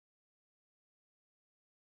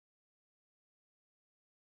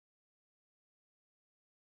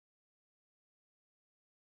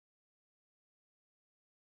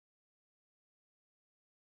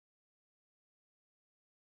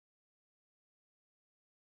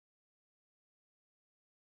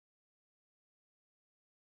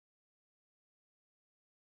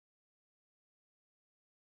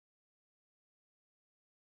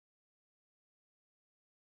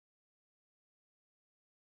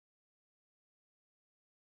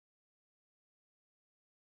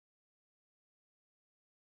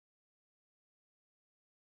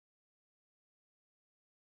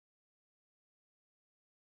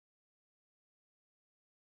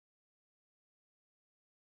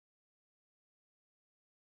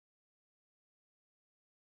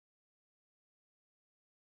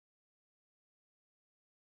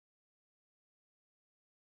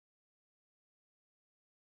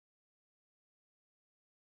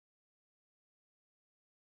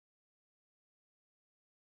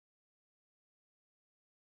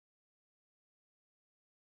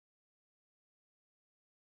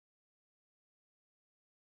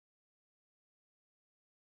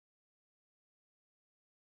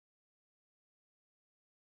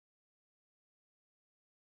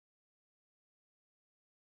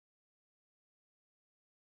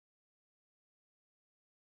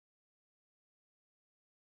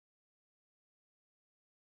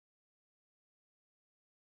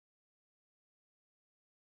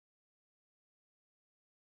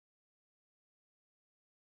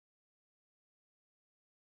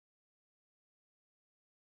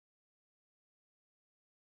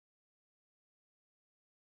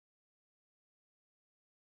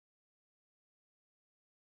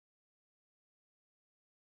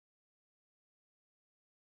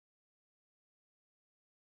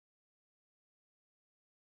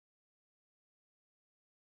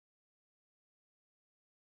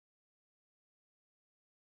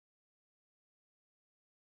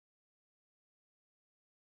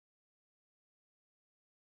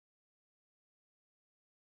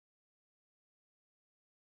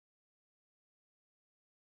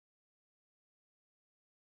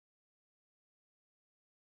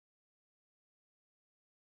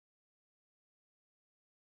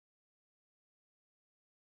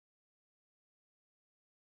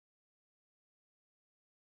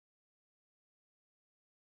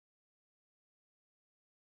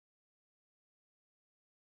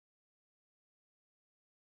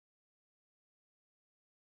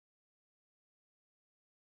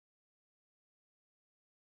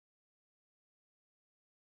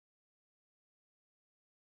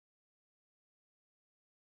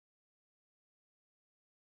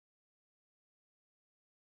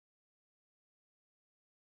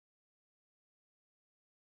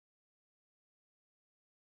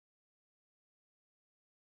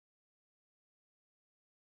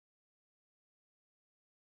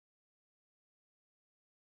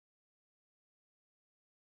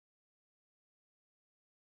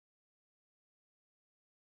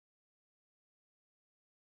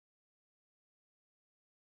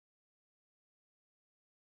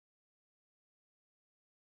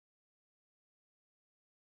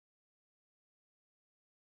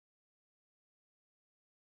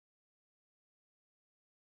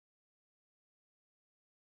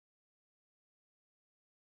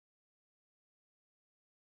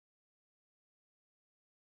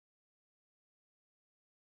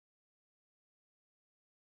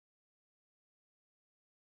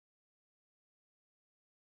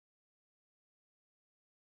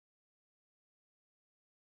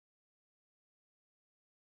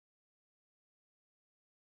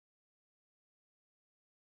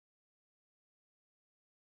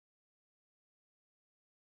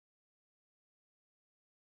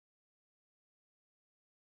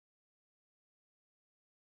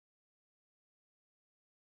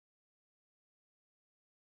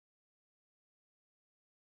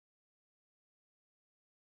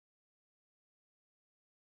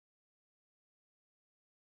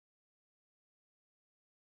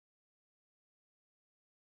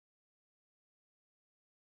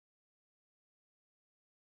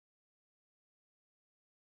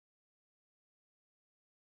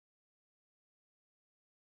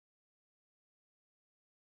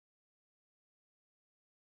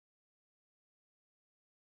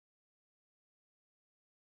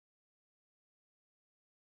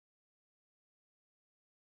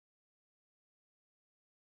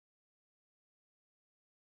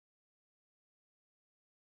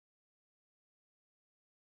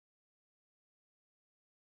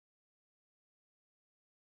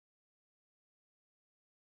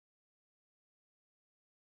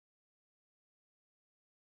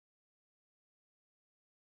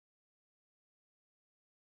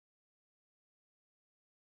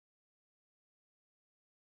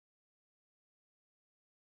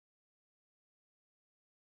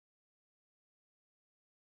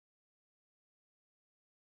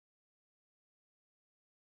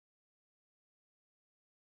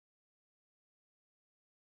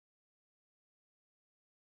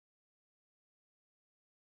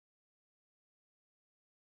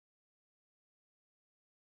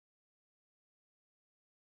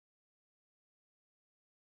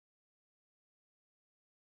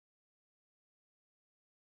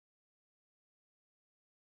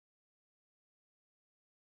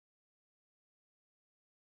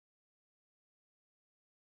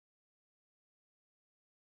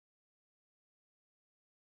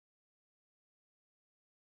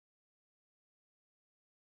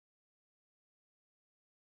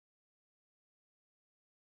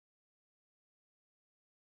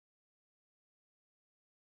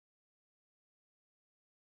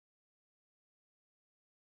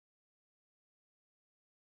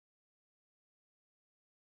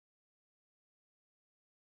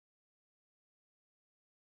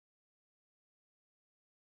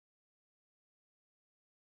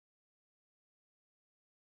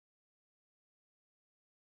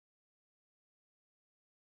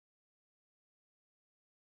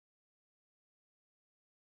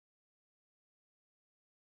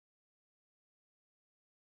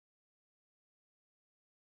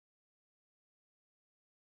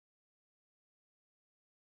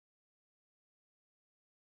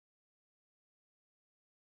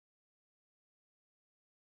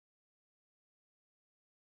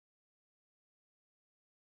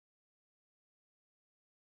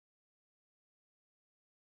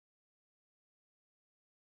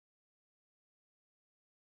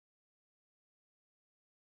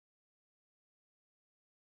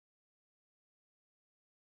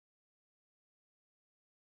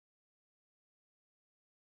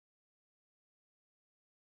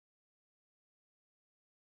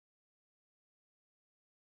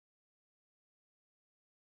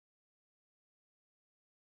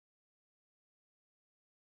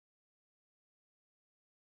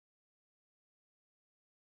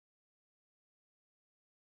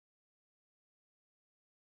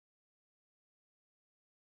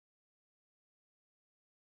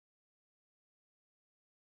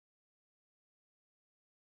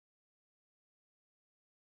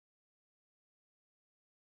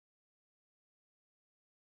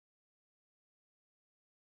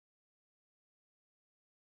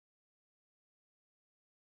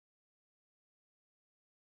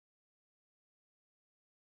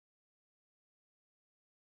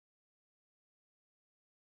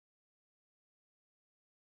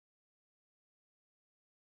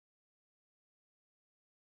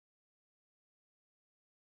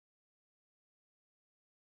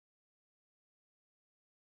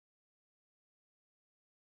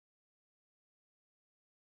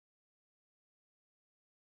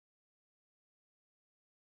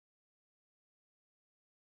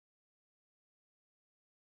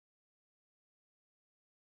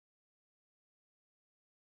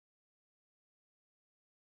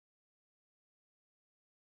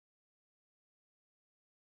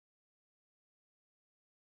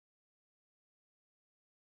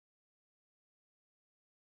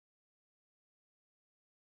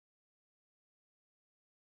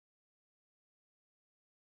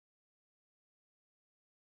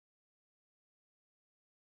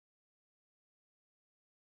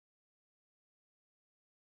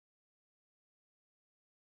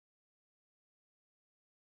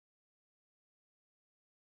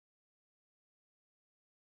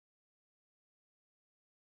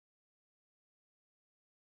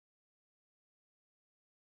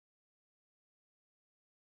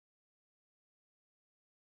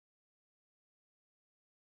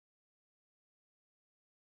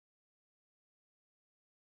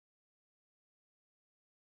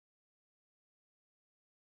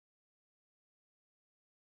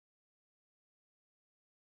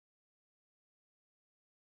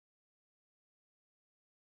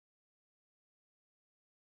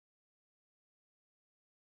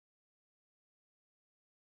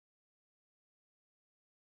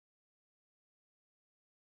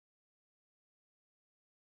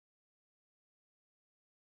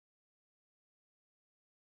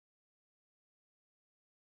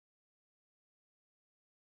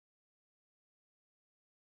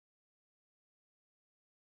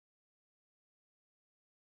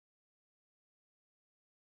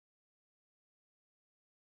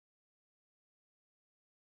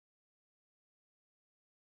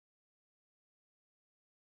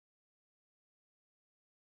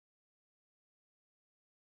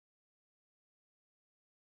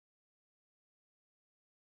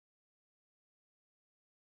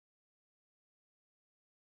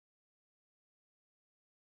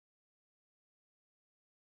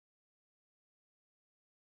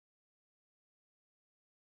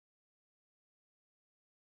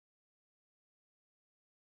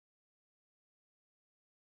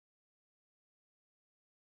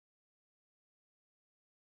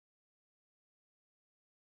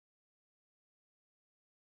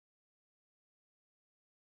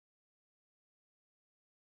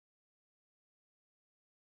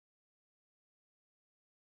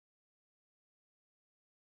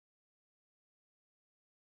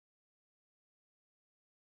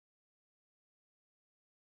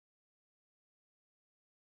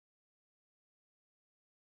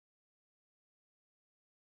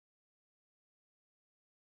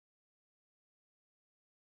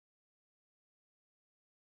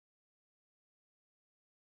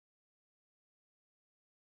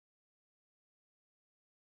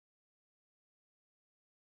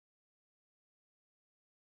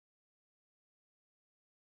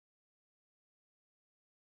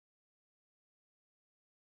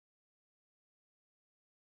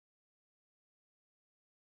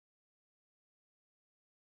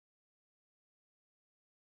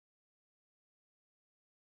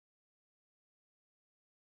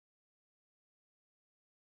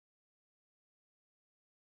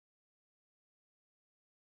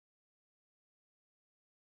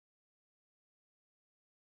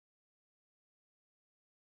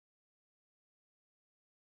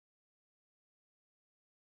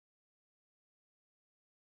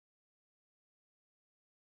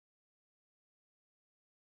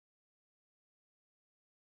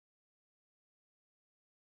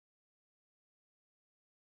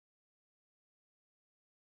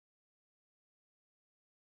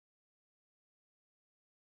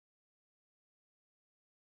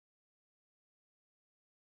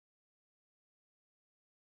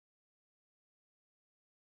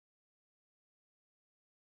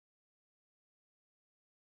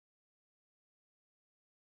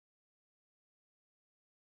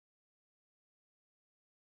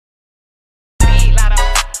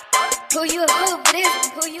Who you a fool for this?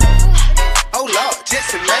 Who you a fool for this? Oh Lord,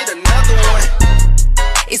 just made another one.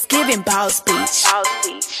 It's giving boss speech. Boss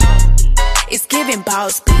speech. It's giving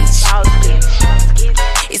boss speech. Boss speech.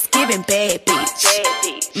 It's giving bad bitch. Bad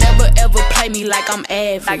bitch. Never ever play me like I'm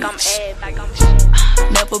average. Like I'm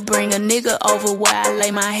Never bring a nigga over where I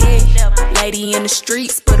lay my head. Lady in the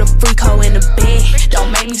streets, put a freak hoe in the bed.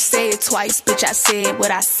 Don't make me say it twice, bitch, I said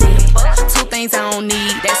what I said. Two things I don't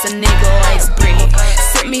need, that's a nigga or his bread.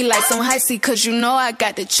 Sip me like some icy, cause you know I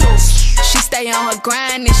got the juice. She stay on her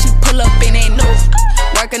grind and she pull up in that new.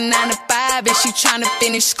 Work a 9 to 5 and she tryna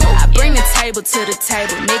finish school. I bring the table to the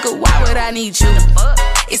table, nigga, why would I need you?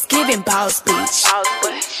 It's giving boss speech.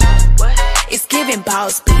 It's giving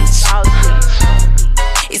boss speech.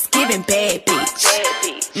 It's giving bad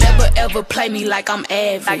bitch. Never ever play me like I'm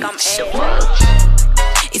average.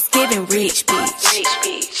 It's giving rich bitch.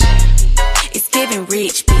 It's giving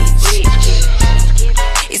rich bitch.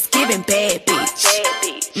 It's giving bad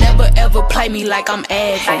bitch. Never ever play me like I'm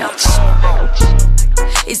average.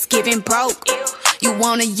 It's giving broke. You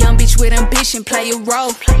want a young bitch with ambition, play a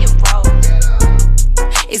role.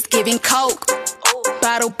 It's giving coke.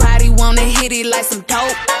 Bottle body wanna hit it like some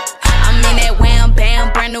dope. I'm in that wham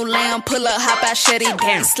bam, brand new lamb, pull up, hop out, shut it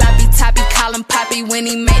down. Sloppy toppy, call him Poppy when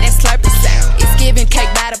he make that slurpy sound. It's giving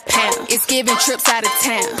cake by the pound, it's giving trips out of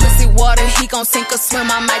town. Pussy water, he gon' sink or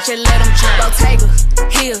swim, I might just let him drown. Bottega,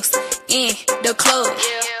 heels, in the club.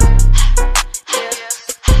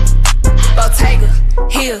 Bottega,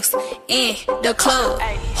 heels, in the club.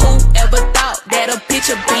 Whoever thought that a bitch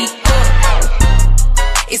would be up?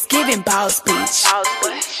 It's giving boss speech.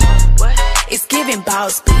 It's giving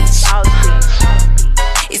boss speech.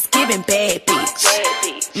 It's giving bad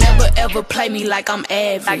bitch. Never ever play me like I'm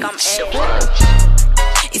average.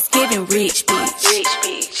 It's giving rich bitch.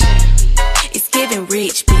 It's giving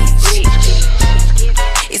rich bitch.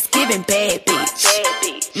 It's giving bad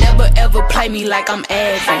bitch. Never ever play me like I'm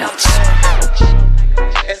average.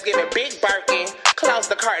 It's giving big Birkin, close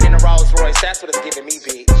the curtain in a Rolls Royce. That's what it's giving me,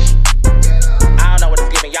 bitch. I don't know what it's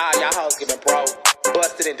giving y'all. Y'all hoes giving broke,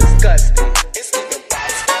 busted and disgusted. It's giving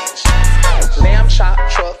boss bitch. Lamb chop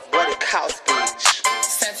truck, what it cost, bitch.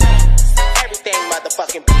 Everything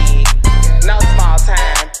motherfucking big. No small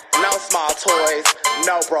time, no small toys,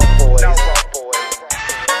 no broke boys. No broke boys.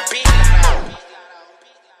 Big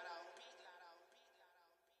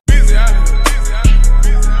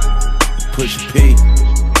Push a P.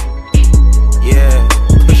 Yeah,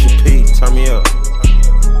 push a P. Turn me up.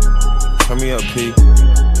 Turn me up, P.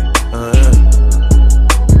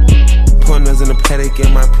 Pointers in the paddock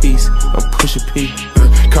in my piece. I'm push a P.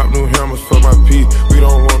 Cop new hammers for my P. We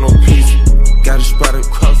don't want no peace. Got a spot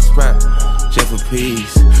across the spot. Just for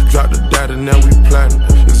peace. Drop the data, now we plotting.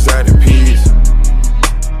 Exotic peas.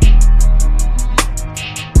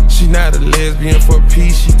 She not a lesbian for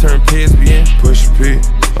peace. She turned lesbian. Push a P.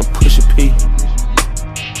 I'm push a P.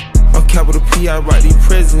 On capital P, I write the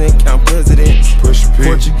president, count presidents. Push a P.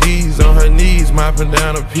 Portuguese on her knees, mopping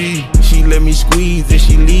down a P. She let me squeeze and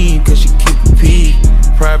she leave, cause she keep a P.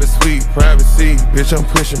 Private suite, privacy, bitch, I'm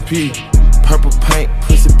pushing P. Purple paint,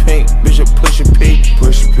 pussy pink, bitch, I'm pushing P.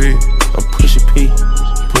 Push a P. I'm pushing P.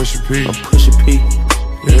 Push a P. I'm pushing P.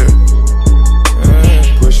 Yeah.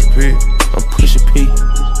 Push a P. I'm pushing P.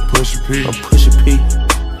 Push a P. I'm pushing P.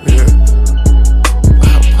 Yeah.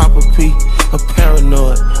 Pop a P, I'm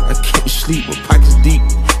paranoid. I can't sleep with pockets deep.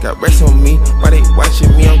 Got rest on me, why they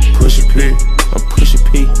watching me? I'm pushing P. I'm pushing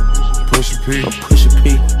P. Push a P. I'm pushing P.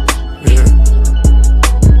 Yeah.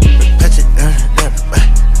 Touch it,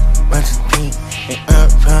 bunch of pink,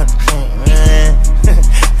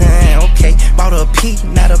 okay, bought a P,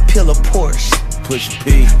 not a pill of Porsche. Push a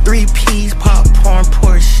P. 3 P's, popcorn,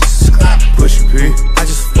 Porsche. Push a P. I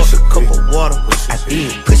just fucked a cup of water. I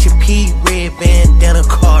did. Push a P, red bandana,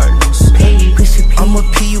 Cardinals. Push a P. I'ma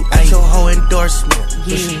P you at your whole endorsement.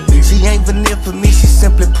 Yeah. She ain't vanilla for me, she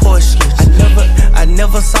simply porcelain. I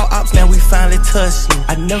never saw ops, now we finally touched.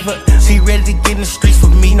 She ready to get in the streets for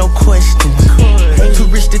me, no question. Too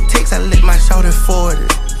rich to text, I let my shorty forward it.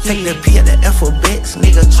 Take the P at the alphabets,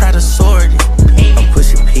 nigga try to sort it. I'm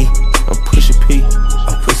pushing P. I'm pushing P.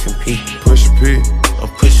 I'm pushing P. Push a P. I'm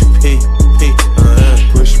pushing P. P.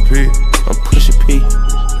 Push a P. I'm pushing P.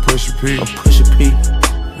 Push a P. I'm pushing P.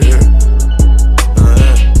 Yeah.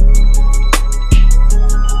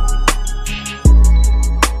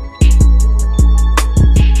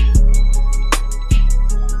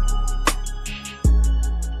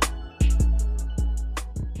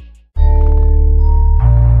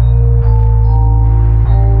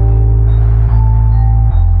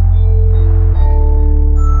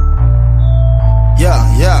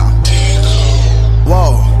 Yeah.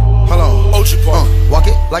 Whoa, hold on.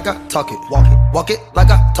 talk it. Walk it like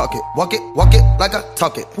I talk it. Walk it like I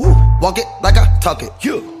talk it. Walk it like I talk it.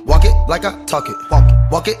 Walk it like I talk it.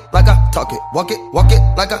 Walk it like I talk it. Walk it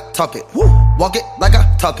like I talk it. Walk it like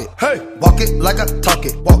I talk it. Hey, walk it like I talk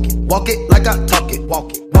it. Walk it like I talk it.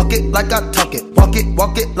 Walk it like I talk it. Walk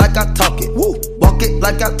it like I talk it. Walk it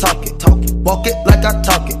like I talk it. Walk it like I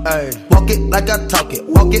talk it. Hey, walk it like I talk it.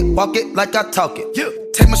 Walk it like I talk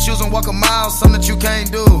it. Take my shoes and walk a mile, something that you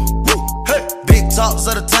can't do. Hey, big talks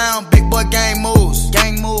of the town, big boy gang moves.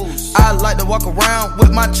 I like to walk around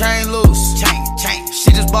with my chain loose. Chain.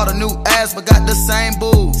 She just bought a new ass, but got the same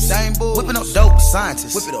boobs. Whipping up dope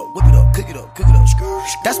scientists. Whip it up, cook it up.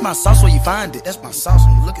 That's my sauce where you find it. That's my sauce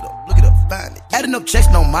when you look it up, find it. Adding up checks,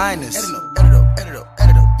 no minus. Add it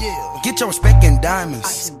up, yeah. Get your respect in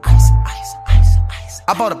diamonds. Ice.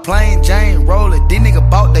 I bought a plain Jane, roll it. These niggas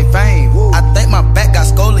bought they fame. I think my back got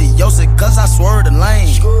scoliosis, cause I swerved the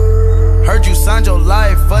lane. Heard you signed your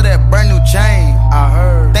life for that brand new chain. I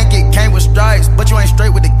heard. Think it came with stripes, but you ain't straight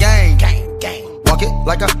with the gang. Walk it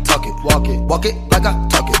like I talk it. Walk it like I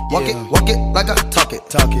talk it. Walk it like I talk it.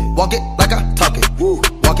 Walk it like I talk it.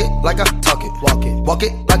 Walk it like I talk it. Walk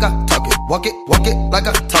it like I talk it. Walk it like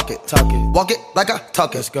I talk it. Walk it like I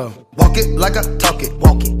talk it. Let's go. Walk it like I talk it.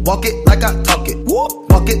 Walk it like I talk it.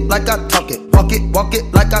 Walk it like I talk it. Walk it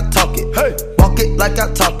like I talk it. Hey, walk it like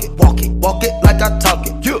I talk it. Walk it like I talk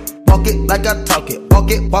it. Walk it like I talk it.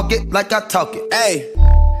 Walk it like I talk it. Hey,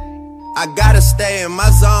 I gotta stay in my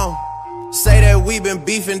zone. Say that we been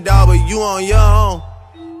beefing, dawg, but you on your own.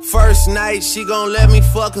 First night, she gon' let me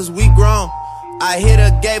fuck cause we grown. I hit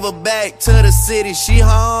her, gave her back to the city, she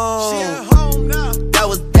home. She at home now. That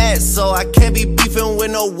was that, so I can't be beefing with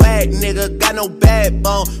no whack nigga, got no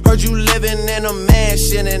backbone. Heard you living in a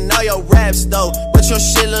mansion and all your raps though, but your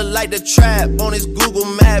shit look like the trap on his Google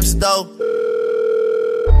Maps though.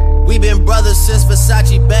 We been brothers since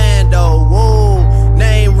Versace Bando, whoa.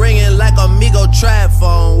 Name ringing like Amigo trap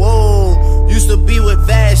phone, whoa. Used to be with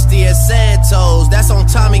Vashti at Santos, that's on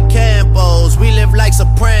Tommy Campos. We live like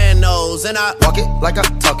Sopranos, and I walk it like I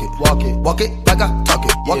talk it. Walk it like I talk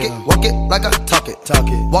it. Walk it like I talk it.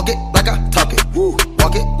 Walk it like I talk it. Walk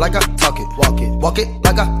it like I talk it. Walk it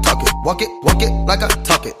like I talk it. Walk it like I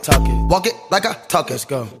talk it. Walk it like I talk it. Let's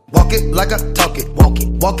go. Walk it like I talk it. Walk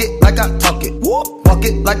it like I talk it. Walk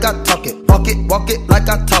it like I talk it. Walk it like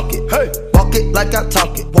I talk it. Hey, walk it like I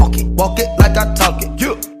talk it. Walk it like I talk it.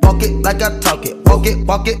 Walk it like I talk it.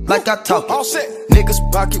 Walk it like I talk it. All set.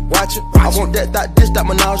 Niggas pocket watching. I want that dish, that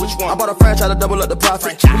menage. I bought a franchise to double up the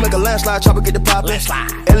profit. We make a landslide, chopper get the poppin'.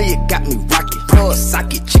 Elliot got me rocket. Plug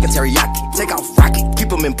socket, chicken teriyaki. Take off rocket, keep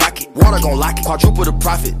them in pocket. Water gon' lock it, quadruple the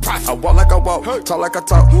profit. I walk like I walk, talk like I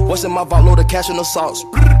talk. What's in my vault, load of cash and no sauce.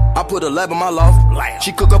 I put a lab in my loft.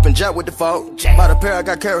 She cook up and jack with the fault. By the pair, I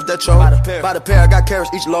got carrots that choke. By the pair, I got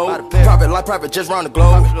carrots each load. Private life, private just round the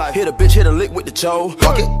globe. Hit a bitch, hit a lick with the choke.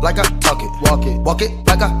 Walk it like I talk it. Walk it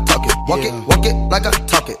like I talk it. Walk it like I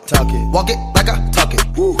talk it. Walk it like I talk it.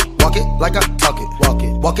 Walk it like I talk it. Walk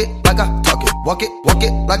it like I talk it. Walk it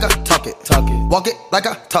like I talk it. Walk it like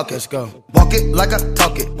I talk it. Let's go. Walk it like I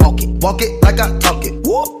talk it. Walk it like I talk it.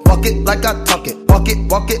 Walk it like I talk it. Walk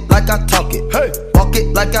it like I talk it. Hey, walk it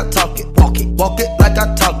like I talk it. Walk it like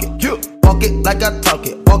I talk it. Walk it like I talk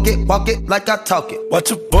it. Walk it like I talk it.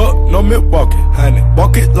 Watch a buck, no Milwaukee, honey.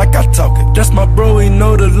 Walk it like I talk it. That's my bro, he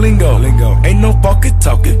know the lingo. Ain't no walkie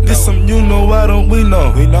talking. This some you know, why don't we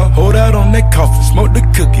know? Hold out on that coffin, smoke the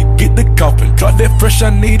cookie, get the coffin. Drop that fresh, I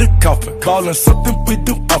need a coffin. Callin' something we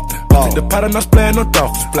do often. Take the pot and I'm playing no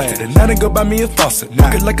dolphin. The night and go buy me a faucet.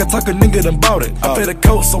 Walk it like I talk, a nigga done bought it. I pay the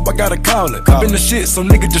coat, so I gotta call it. Up in the shit, so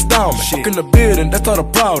nigga just down me. Walk in the building, that's all the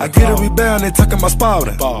problem. I get a rebound, they talking my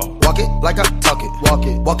spouting. Walk it like I talk it. Walk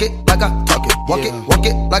it like I talk it. Walk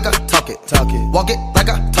it like I talk it. Walk it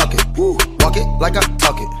like I talk it. Walk it like I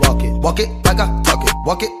talk it. Walk it like I talk it.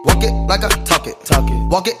 Walk it like I talk it.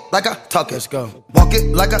 Walk it like I talk it. Let's go. Walk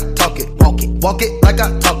it like I talk it. Walk it like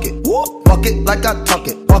I talk it. Walk it like I talk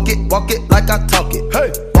it. Walk it like I talk it.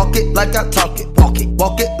 Hey, walk it like I talk it. Walk it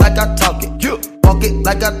like I talk it. Walk it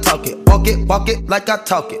like I talk it. Walk it like I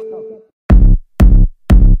talk it.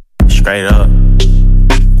 Straight up.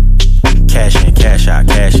 Cash in, cash out,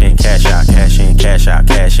 cash in, cash out, cash in, cash out,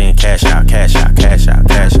 cash in, cash out, cash out, cash out,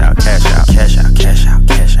 cash out, cash out, cash out, cash out,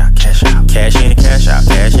 cash out, cash out, cash in, cash out,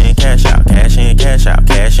 cash in, cash out, cash in, cash out,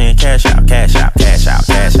 cash in, cash out, cash out, cash out,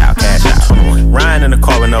 cash out, cash out. Riding in the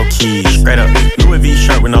car with no keys, straight up. Louis V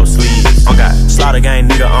shirt with no sleeves. I got Slaughter Gang,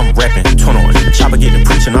 nigga, I'm reppin'. 21. Chopper get the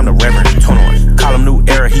preaching, I'm the reverend. 21. Call him New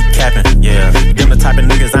Era, he capping. Yeah, them the type of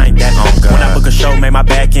niggas I ain't that on. When I book a show, make my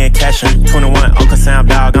back end cashin'. 21, Uncle Sam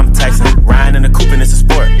dog, I'm taxing. Riding in the coupe and it's a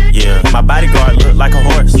sport, yeah. My bodyguard look like a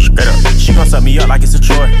horse. Straight up. She gon' suck me up like it's a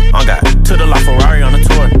chore. On God. To the La Ferrari on a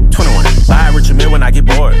tour. 21. Buy a Richard Mille when I get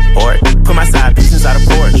bored. Put my side piece inside a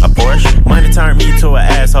Porsche. Money turned me to an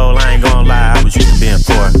asshole. I ain't gon' lie, I was used to being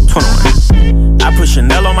poor. 21. I put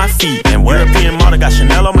Chanel on my feet. And European model got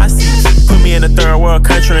Chanel on my seats. Put me in a third world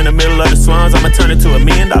country in the middle of the slums. I'ma turn it to $1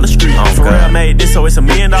 million street. For real, I made this, so it's $1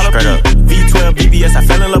 million beat. V12 BBS, I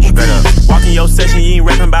fell in love with beat. Walking your session, you ain't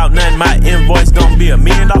rapping about nothing. My invoice gon' be $1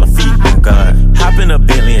 million fee. Oh God. Hop in a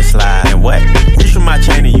Bentley and slide. And what? Reach for my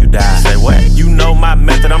chain and you die. Say what? You know my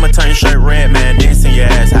method, I'ma turn your shirt red, man. Then send your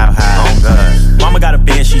ass how high. Oh God. Mama got a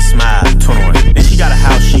Benz, she smiled. 21. Then she got a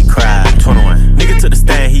house, she cried. 21. Nigga to the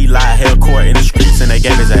stand, he lied. Held court in the streets and they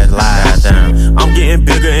gave his ass lies. Damn. I'm getting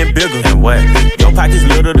bigger and bigger. And what? Your pocket's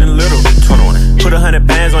little than little. 21. Put 100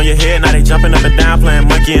 bands on your head, now they jumping up and down, playing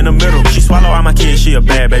monkey in the middle. She swallow all my kids, she a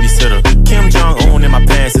bad babysitter. Kim Jong-un in my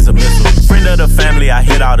pants is a missile. Friend of the family, I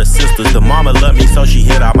hit all the sisters. The mama love me, so she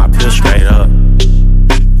hit all my pills straight up.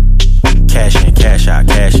 Cash in, cash out,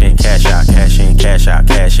 cash in, cash out, cash in, cash out,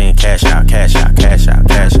 cash in, cash out, cash out, cash out,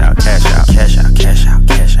 cash out, cash out, cash out, cash out,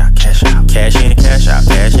 cash out, cash out, cash in, cash out,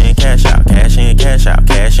 cash in, cash out, cash in, cash out,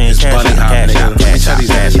 cash in, cash out, cash out, cash out,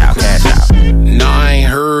 cash out, cash out. No, I ain't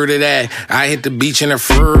heard of that. I hit the beach in a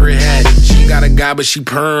furry hat. She got a guy, but she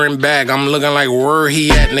purring back. I'm looking like where he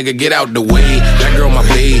at, nigga. Get out the way. That girl my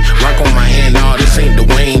babe, rock on my hand. Nah, this ain't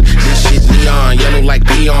Dwayne. This shit neon, yellow like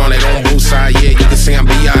peon. It on both sides, yeah. You can see I'm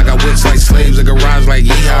B.I. Got whips like slaves, a garage like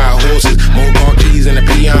yeehaw. Horses, more car keys in the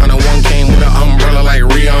peon. And one came with an umbrella like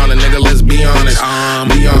Rihanna. Nigga, let's be honest.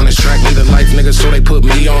 Be honest. Track me to life, nigga, so they put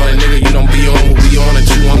me on it. Nigga, you don't be on, we'll be on it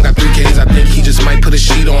too. Got 3 Ks, I think he just might put a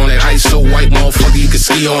sheet on it. Ice so white, motherfucker, you can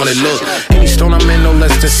ski on it. Look, any stone I'm in, no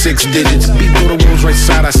less than 6 digits. Beat go to Rolls right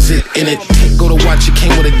side, I sit in it. Take go to watch, it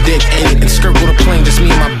came with a dick in it. And skirt go to plane, just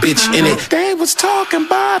me and my bitch in it. They was talking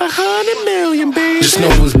about 100 million, baby. Just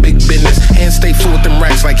know it was big business. Hands stay full with them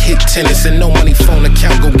racks like hit tennis. And no money phone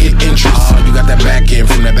account, go get interest. You got that back end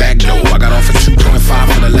from that back door. I got off at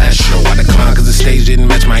 2.5 for the last show. I declined cause the stage didn't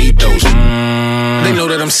match my ethos. They know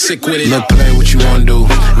that I'm sick with it. Look, play what you wanna do.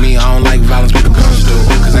 Me, I don't like violence, but the guns do.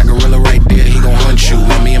 Cause that gorilla right there, he gon' hunt you.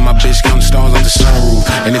 While me and my bitch counting stars like the sunroof.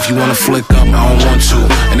 And if you wanna flick up, I don't want to.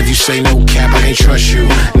 And if you say no cap, I can't trust you.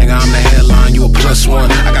 Nigga, I'm the headline, you a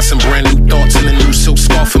 +1. I got some brand new thoughts and a new silk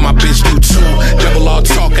scarf, and my bitch do too. Double all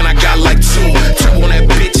talk and I got like 2. Turbo on that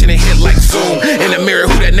bitch and it hit like zoom. In the mirror,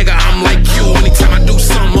 who that nigga? I'm like you. Anytime I do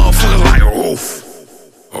something, motherfuckers like oof.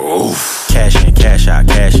 Oof. Cash in, cash out,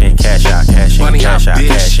 cash in, cash out, cash in, cash out,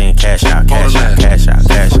 cash in, cash out, cash out, cash out,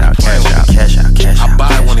 cash out, cash out, cash out, cash out. I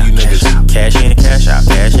buy one of you niggas. Cash in, cash out,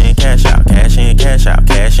 cash in, cash out, cash in, cash out,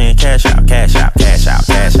 cash in, cash out, cash out, cash out,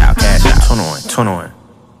 cash out, cash out. 21.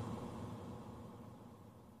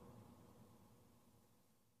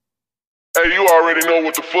 Hey, you already know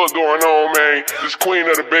what the fuck going on, man. This queen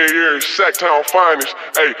of the Bay Area, Sacktown finest.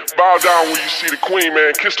 Hey, bow down when you see the queen,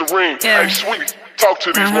 man. Kiss the ring. Yeah. Hey, sweetie, talk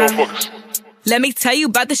to these motherfuckers. Let me tell you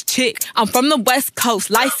about this chick. I'm from the West Coast,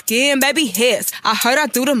 light skin, baby hairs. I heard I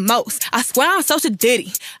do the most. I swear I'm social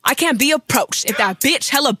ditty. I can't be approached. If that bitch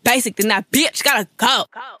hella basic, then that bitch gotta go.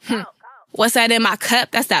 What's that in my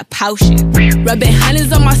cup? That's that potion. Rubbing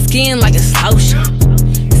honey's on my skin like it's lotion.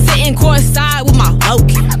 Sitting courtside with my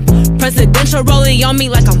Loki. Presidential rolling on me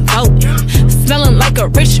like I'm voting. Smelling like a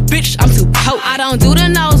rich bitch, I'm too potent. I don't do the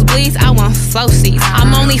nosebleeds, I want slow seats.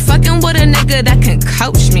 I'm only fucking with a nigga that can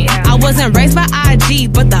coach me. I wasn't raised by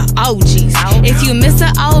IG, but the OGs. If you miss the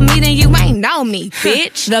old me, then you ain't know me,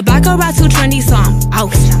 bitch. The Baccarat too trendy, so I'm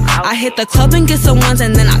out. I hit the club and get some ones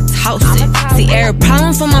and then I toast it. See, every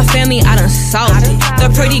problem for my family, I done solved it.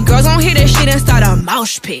 The pretty girls gon' hear this shit and start a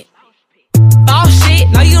mosh pit. Boss shit,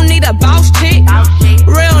 no you need a boss chick.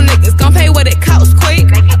 Real niggas gon' pay what it costs quick.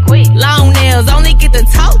 Long nails only get the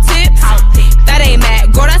toe tips. That ain't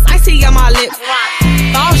mad, girl, that's icy on my lips.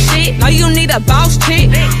 Boss shit, no you need a boss chick.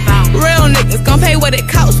 Real niggas gon' pay what it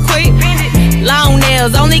costs quick. Long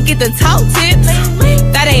nails only get the toe tips.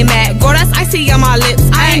 That ain't mad, girl, that's icy on my lips.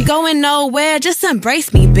 I ain't going nowhere, just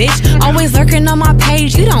embrace me, bitch. Always lurking on my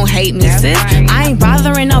page, you don't hate me, sis. I ain't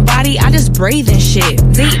bothering nobody, I just breathe and shit.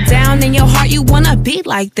 Deep down in your heart, you wanna be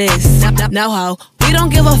like this. No ho, we don't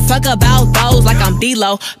give a fuck about those like I'm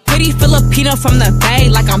D-Lo. Pretty Filipino from the Bay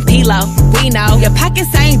like I'm Pilo. We know, your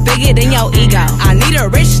pockets ain't bigger than your ego. I need a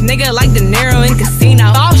rich nigga like De Niro in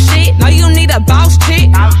Casino. Boss shit, no you need a boss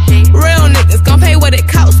chick. Real niggas gon' pay what it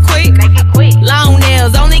costs quick. Long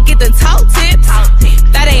nails only get the toe tips.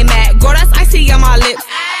 That ain't mad, girl, that's icy on my lips.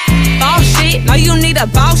 Boss shit, no you need a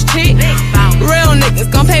boss chick. Real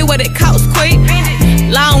niggas gon' pay what it costs quick.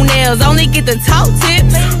 Long nails, only get the toe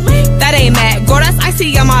tips. That ain't mad, girl, that's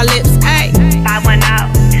icy on my lips. Ayy.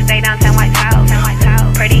 510, stay downtown White House.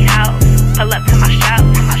 Pretty house, pull up to my show.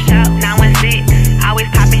 916, always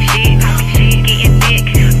popping shit. Getting thick,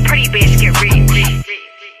 pretty bitch get rich.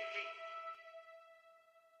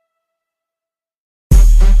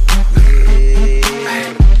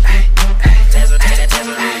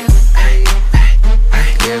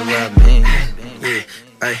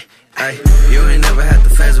 You ain't never had the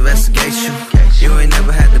feds investigate you. You ain't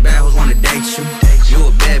never had the bad hoes wanna date you. You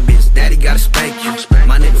a bad bitch, daddy gotta spank you.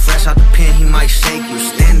 My nigga fresh out the pen, he might shake you.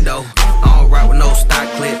 Stendo, I don't ride with no stock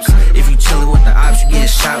clips. If you chillin' with the ops, you getting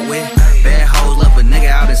shot with. Bad hoes love a nigga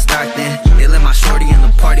out in Stockton. They let my shorty in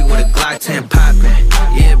the party with a Glock 10 poppin'.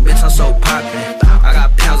 Yeah, bitch, I'm so poppin'. I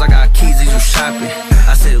got pounds, I got keys, these you shopping.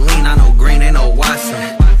 I said lean, I know green, ain't no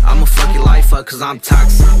Watson. I'ma fuck your life up cause I'm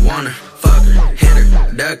toxic. Wanna fuck her, hit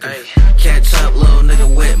her, duck her. Catch up, little nigga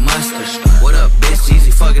with mustard. What up, bitch?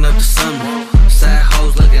 Easy fucking up the summer. Sad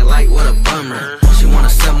hoes looking like what a bummer. She wanna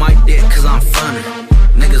suck my dick cause I'm funner.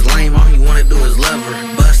 Niggas lame, all he wanna do is love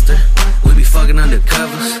her. Buster, we be fucking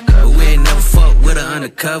undercovers, but we ain't never fuck with her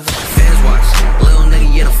undercover. Feds watch, little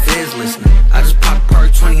nigga, yeah, the feds listening. I just popped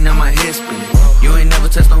perk 20, now my head spinning. You ain't never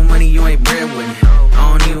touched no money, you ain't bread with it.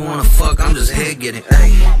 I don't even wanna fuck, I'm just head getting.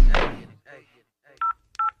 Ayy.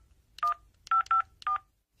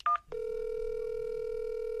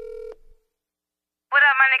 What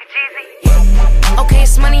up, my nigga Jeezy? Okay,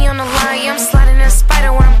 it's money on the line. Yeah, I'm sliding in a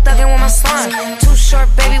spider when I'm thugging with my slime. Too short,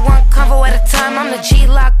 baby, one convo at a time. I'm the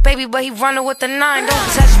G-Lock, baby, but he running with the 9. Don't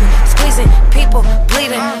touch me, squeezing, people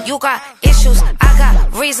bleeding. You got issues, I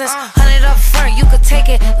got reasons. 100 up front, you could take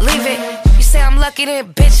it, leave it. You say I'm lucky,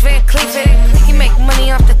 then bitch, Van Cleef it. He make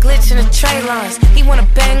money off the glitch in the tray lines. He wanna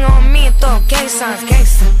bang on me and throw gang signs,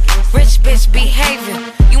 gangsta. Rich bitch behavior.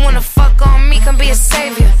 You wanna fuck on me, come be a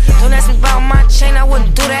savior. Don't ask me about my chain, I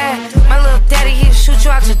wouldn't do that. My little daddy, he'd shoot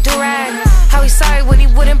you out your do-rag. How he sorry when he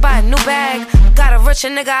wouldn't buy a new bag. Got a richer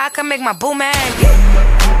nigga, I can make my boo mad.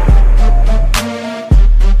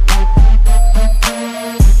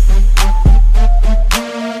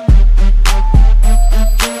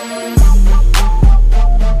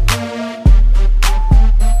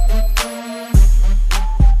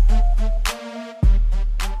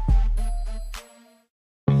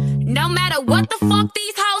 No matter what the fuck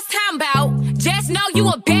these hoes talking about, just know you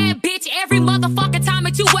a bad bitch every motherfucking time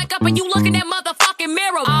that you wake up and you look in that motherfucking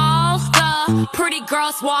mirror. All the pretty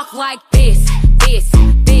girls walk like this, this,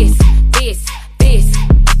 this, this, this.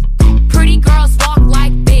 Pretty girls walk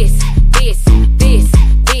like this, this, this,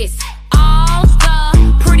 this. All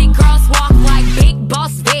the pretty girls walk like big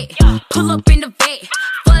boss vet. Pull up in the vet,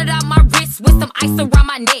 flooded out my wrist with some ice around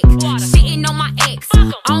my neck. Shitting on my ex,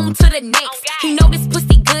 on to the next. He know this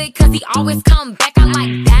pussy good cause he always come back. I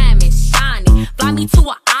like diamonds, shiny, fly me to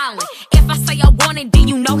an island. If I say I want it, then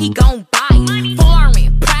you know he gon' buy it.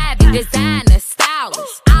 Foreign, private, designer,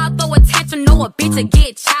 stylist. I'll throw a tantrum, know a bitch to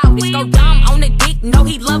get childish. Go dumb on the dick, know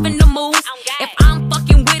he loving the moves. If I'm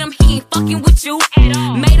fucking with him, he ain't fucking with you.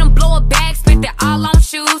 Made him blow a bag, spent it all on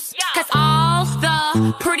shoes. Cause all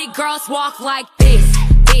the pretty girls walk like this,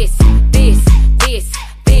 this, this, this,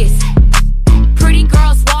 this. Pretty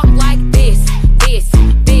girls walk like this, this,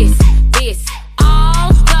 this, this. All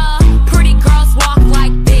the pretty girls walk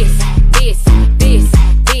like this, this, this,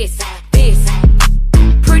 this, this.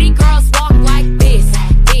 Pretty girls walk like this,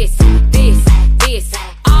 this, this, this.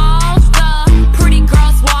 All the pretty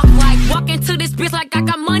girls walk like. Walk into this bitch like I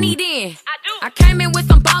got money then. I came in with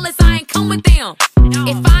some ballers, I ain't come with them.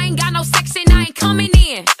 If I ain't got no section, I ain't coming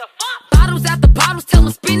in. Bottles after bottles, tell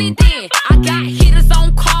them spin it then. I got hitters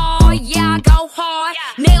on call, yeah, I go hard.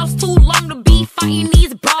 Nails too long to be fighting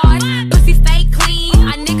these broads. Pussy stay clean,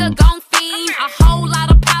 a nigga gon' fiend. A whole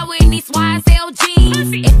lot of power in these YSL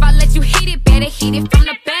jeans. If I let you hit it, better hit it from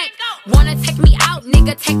the back. Wanna take me out,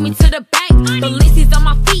 nigga, take me to the bank. The Lindsay's on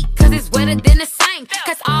my feet, cause it's wetter than the sink.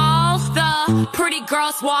 Cause all the pretty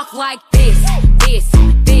girls walk like this, this,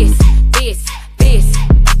 this, this, this.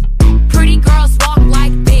 Pretty girls walk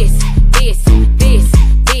like this, this, this,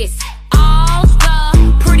 this. All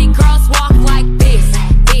the pretty girls walk like this,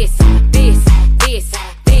 this, this, this,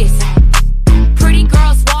 this. Pretty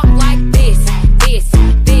girls walk like this, this,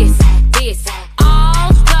 this, this.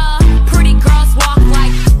 All the pretty girls walk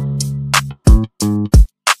like.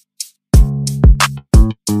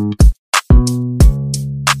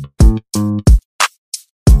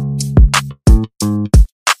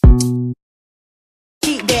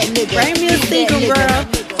 Keep that nigga. Bring me a single,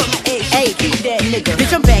 girl.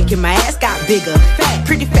 and my ass got bigger.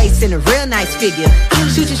 Pretty face and a real nice figure.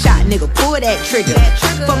 Shoot your shot, nigga, pull that trigger.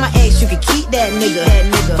 For my ex, you can keep that nigga.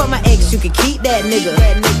 For my ex, you can keep that nigga.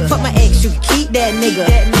 For my ex, you can keep that nigga.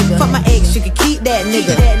 For my ex, you can keep that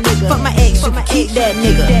nigga. For my ex, you can keep that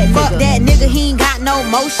nigga. Fuck that nigga, he ain't got no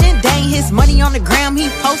motion. Dang his money on the gram, he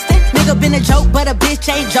posting. Nigga been a joke, but a bitch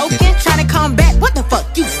ain't joking. Tryna come back, what the fuck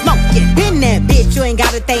you smoking? Been that bitch, you ain't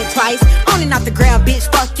gotta think twice. On and off the ground, bitch,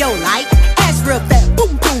 fuck your life. Ass real fat,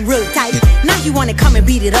 boom boom real tight. Now you wanna come and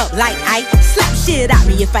beat it up like Ike. Slap shit out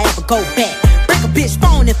me if I ever go back. Break a bitch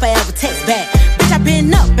phone if I ever text back. Bitch, I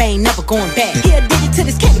been up, ain't never going back. Here, dig it to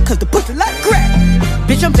this candy cause the pussy like crack.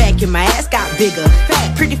 Bitch, I'm back and my ass got bigger.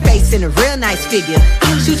 Pretty face and a real nice figure.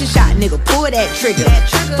 Shoot your shot, nigga, pull that trigger.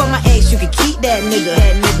 For my ex, you can keep that nigga.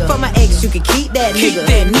 For my ex, you can keep that nigga.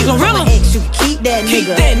 For my ex, you can keep that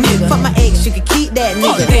nigga. For my ex, you can keep that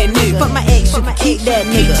nigga. For my ex, you can keep that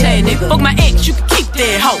nigga. Fuck my ex, you can keep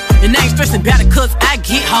that hoe. And I ain't stressing about it cause I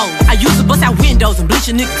get hoes. I used to bust out windows and bleach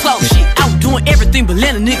a nigga clothes. Shit, I was doing everything but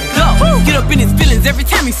letting a nigga go. Get up in his feelings every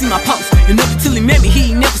time he see my post. And up until he met me,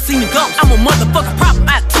 he ain't never seen a ghost. I'm a motherfucking problem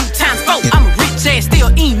out 2 times 4. I'm a rich ass,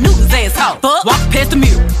 still eating noodles asshole. Walk past the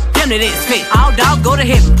mirror, damn that ass fat. All dog go to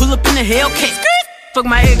heaven, pull up in the Hellcat. Fuck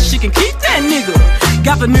my ex, she can keep that nigga.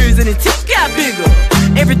 Got veneers and the teeth got bigger.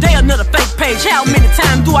 Every day another fake page. How many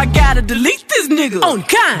times do I gotta delete this nigga? On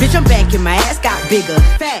kind. Bitch, I'm back and my ass got bigger.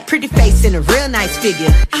 Pretty face and a real nice figure.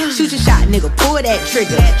 Shoot your shot, nigga, pull that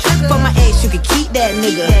trigger. For my ex, you can keep that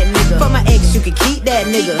nigga. For my ex, you can keep that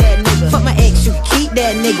nigga. For my ex, you can keep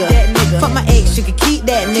that nigga. For my ex, you can keep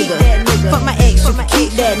that nigga. For my ex, you can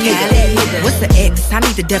keep that nigga. What's the X? I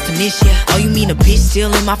need the definition. Oh, you mean a bitch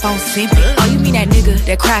still in my phone simping? Oh, you mean that nigga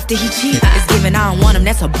that crafted he cheat? It's giving I don't want him,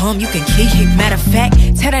 that's a bum you can keep. Matter of fact,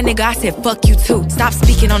 tell that nigga I said fuck you too. Stop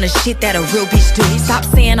speaking on the shit that a real bitch do. Stop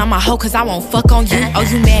saying I'm a hoe cause I won't fuck on you. Oh,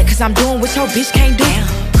 you mad cause I'm doing what your bitch can't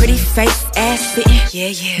do? Pretty face, ass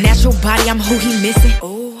sitting. Natural body, I'm who he missing.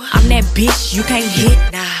 I'm that bitch you can't hit.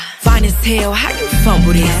 Fine as hell, how you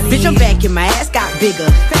fumble this? Bitch, I'm back and my ass got bigger.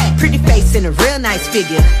 Pretty face and a real nice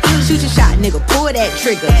figure. Shoot your shot, nigga, pull that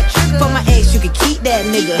trigger. For my ex, you can keep that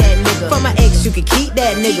nigga. For my ex, you can keep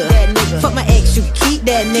that nigga. For my ex, you can keep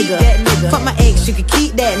that nigga. For my ex, you can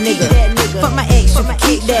keep that nigga. For my ex, you can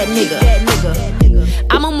keep that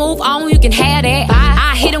nigga. I'ma move on, you can have that.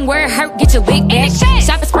 I hit him where it hurt, get your big back.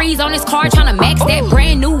 Shopping sprees on his car, tryna max that.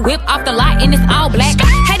 Brand new whip off the lot and it's all black.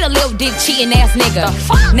 Hate a little dick cheating ass nigga.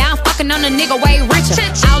 Now I'm fucking on a nigga way richer.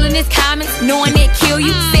 All in his comments, knowing it kill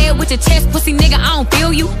you. Say it with your chest, pussy nigga, I don't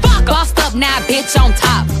feel you. Bossed up now, bitch on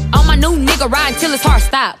top. On my new nigga riding till his heart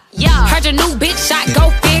stop. Heard your new bitch shot,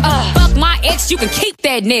 go figure. Fuck my ex, you can keep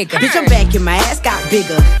that nigga. Bitch, I'm back and my ass got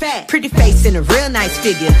bigger. Pretty face and a real nice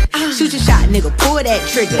figure. Shoot your shot, nigga, pull that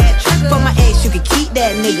trigger. For my ex, you can keep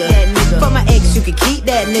that nigga. For my ex, you can keep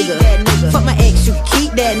that nigga. For my ex, you can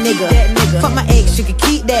keep that nigga. For my ex, you can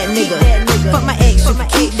keep that nigga. For my ex, you can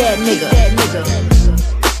keep that nigga.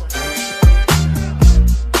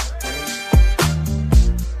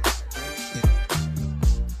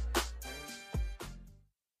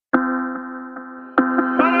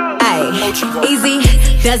 Easy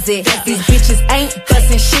does it. These bitches ain't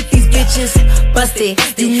bustin' shit. These bitches busted.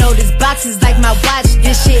 You know this box is like my watch.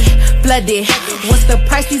 This shit flooded. What's the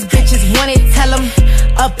price these bitches want it? Tell them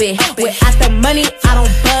up it. Without the money, I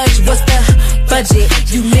don't budge. What's the budget?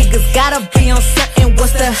 You niggas gotta be on something.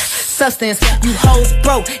 What's the substance? You hoes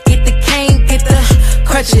broke. Get the cane, get the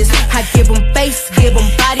crutches. I give them face, give them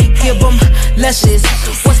body, give them luscious.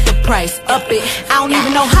 What's the price? Up it. I don't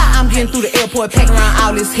even know how I'm getting through the airport, packing around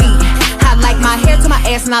all this heat. I like my hair to my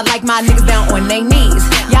ass and I like my niggas down on their knees.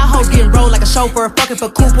 Y'all hoes getting rolled like a chauffeur, fucking for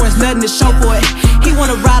cool points, nothing to show for it. He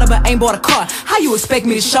want a rider but ain't bought a car. How you expect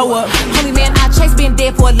me to show up? Holy man, I chase been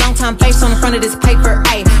dead for a long time, face on the front of this paper.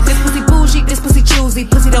 Ayy, this pussy bougie, this pussy choosy,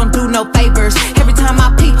 pussy don't do no favors. Every time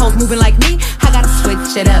I peep hoes moving like me, I gotta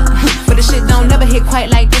switch it up. But the shit don't never hit quite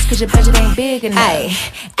like this, cause your budget ain't big enough. Ayy,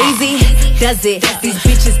 easy does it. These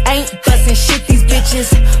bitches ain't bustin' shit, these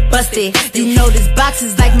bitches busted. You know this box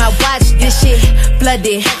is like my watch, this shit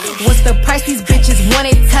flooded. What's the price these bitches want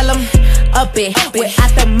it? Tell them up it.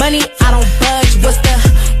 Without the money, I don't budge. What's the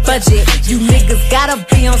budget? You niggas gotta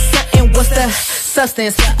be on something. What's the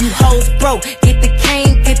substance? You hoes broke. Get the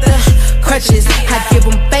cane, get the crutches. I give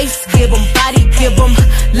them face, give them body, give them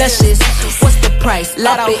luscious. What's the price?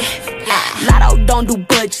 Lotto. Lotto don't do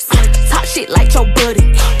budgets. Talk shit like your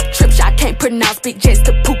buddy. Trip shot can't pronounce big jets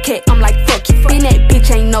to Phuket. I'm like fuck you. Been that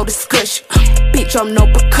bitch ain't no discussion. Bitch I'm no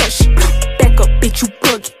percussion. Back up bitch you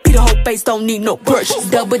buggy. Be the whole face don't need no brush.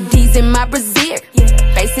 Double D's in my brassiere.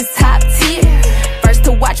 Face is top tier. First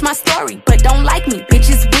to watch my story but don't like me. Bitch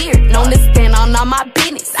is weird. on all my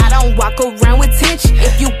business. I don't walk around with tension.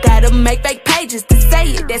 If you gotta make fake pages to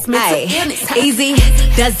say it, that's mental illness. Easy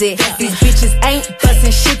does it. These bitches ain't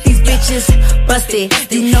bustin' shit. These bitches busted.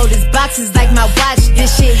 You know this box is like my watch.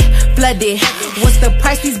 This shit flooded. What's the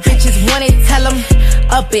price? These bitches want it. Tell them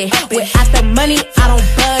up it. Without the money, I don't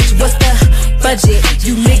budge. What's the budget?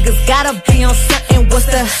 You niggas gotta be on something. What's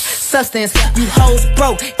the substance? You hoes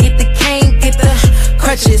broke. Get the cane, get the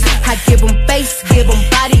crutches. I give them face, give them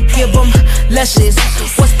body, give them luscious.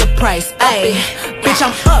 What's the price? Ayy, bitch,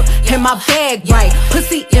 I'm up in my bag right.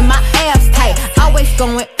 Pussy in my abs tight. Always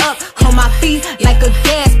going up on my feet like a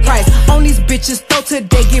gas price. On these bitches throw till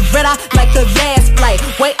they get red out like the last flight.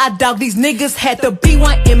 Wait, I doubt these niggas had to be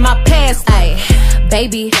one in my past. Ayy,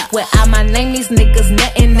 baby, without my name, these niggas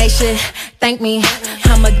nothing. They should thank me.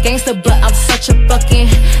 I'm a gangster, but I'm such a fucking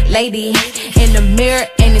lady. In the mirror,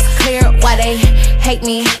 and it's clear why they hate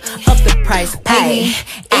me. Up the price, pay me.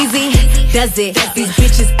 Easy does it. These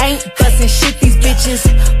bitches ain't bustin' shit. These bitches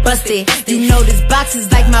busted. You know this box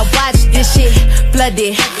is like my watch. This shit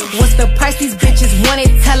flooded. What's the price? These bitches want it.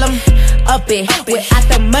 Tell them up it. Without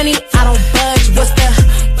the money, I don't budge. What's the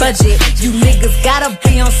budget? You niggas gotta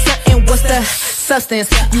be on something. What's the substance?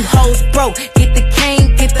 You hoes broke. Get the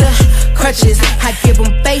cane, get the crutches. I give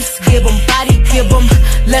them face, give them body, give them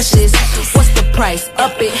luscious. What's the price?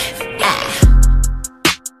 Up it.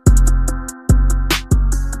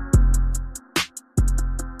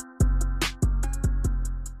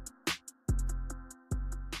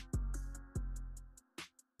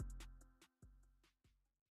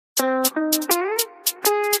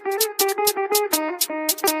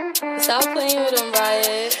 Stop playing with them,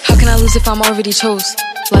 Riot. How can I lose if I'm already chose?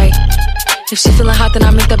 Like, if she feeling hot, then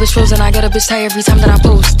I make that bitch frozen. I get a bitch tired every time that I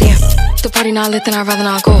post. Damn, if the party not lit, then I'd rather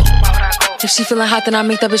not go. If she feeling hot, then I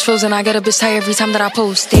make that bitch frozen. I get a bitch tired every time that I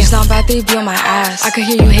post. Damn, it's not bad, they be on my ass. I could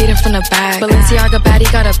hear you hating from the back. Balenciaga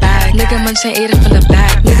baddie got a bag. Nigga munching ate it from the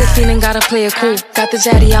back. Nigga feeling gotta play it cool. Got the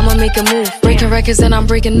zaddy, I'ma make a move. Breaking records and I'm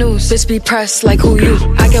breaking news. Bitch be pressed like who you?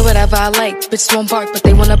 I get whatever I like. Bitch won't bark, but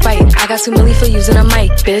they wanna bite. I got 2 million for using a mic.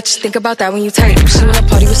 Bitch, think about that when you type. She wanna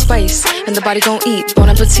party with spice, and the body gon' eat. Bon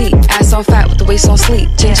appetit, ass on fat with the waist on sleep.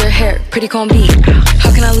 Ginger hair, pretty comb beat.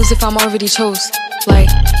 How can I lose if I'm already chose? Like,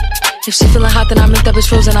 if she feeling hot, then I make that bitch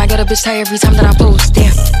frozen. I get a bitch tired every time that I post.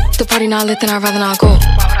 Damn, if the party not lit, then I'd rather not go.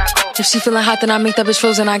 If she feeling hot, then I make that bitch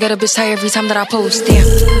frozen. I get a bitch tired every time that I post. Damn,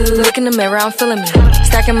 look in the mirror, I'm feeling me.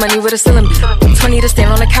 Stacking money with a ceiling me. 20 to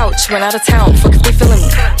stand on the couch, went out of town. Fuck if they feeling me.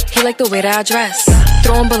 He like the way that I dress.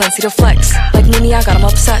 Throwing Balenci to flex. Like Nini, I got him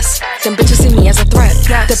obsessed. Them bitches see me as a threat.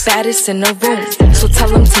 The baddest in the room, so tell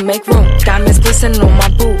them to make room. Diamonds glistening on my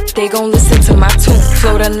boot. They gon' listen to my tune.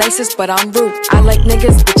 Flow the nicest, but I'm rude. I like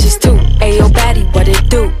niggas, bitches too. Ayo baddie, what it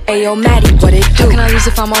do? Ayo Maddie, what it do? How can I lose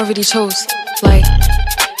if I'm already chose? Like,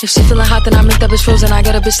 if she feeling hot, then I make that bitch frozen. I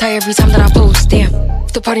get a bitch tired every time that I post. Damn,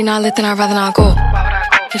 if the party not lit, then I'd rather not go.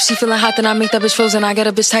 If she feeling hot, then I make that bitch frozen. I get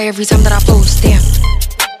a bitch tired every time that I post. Damn.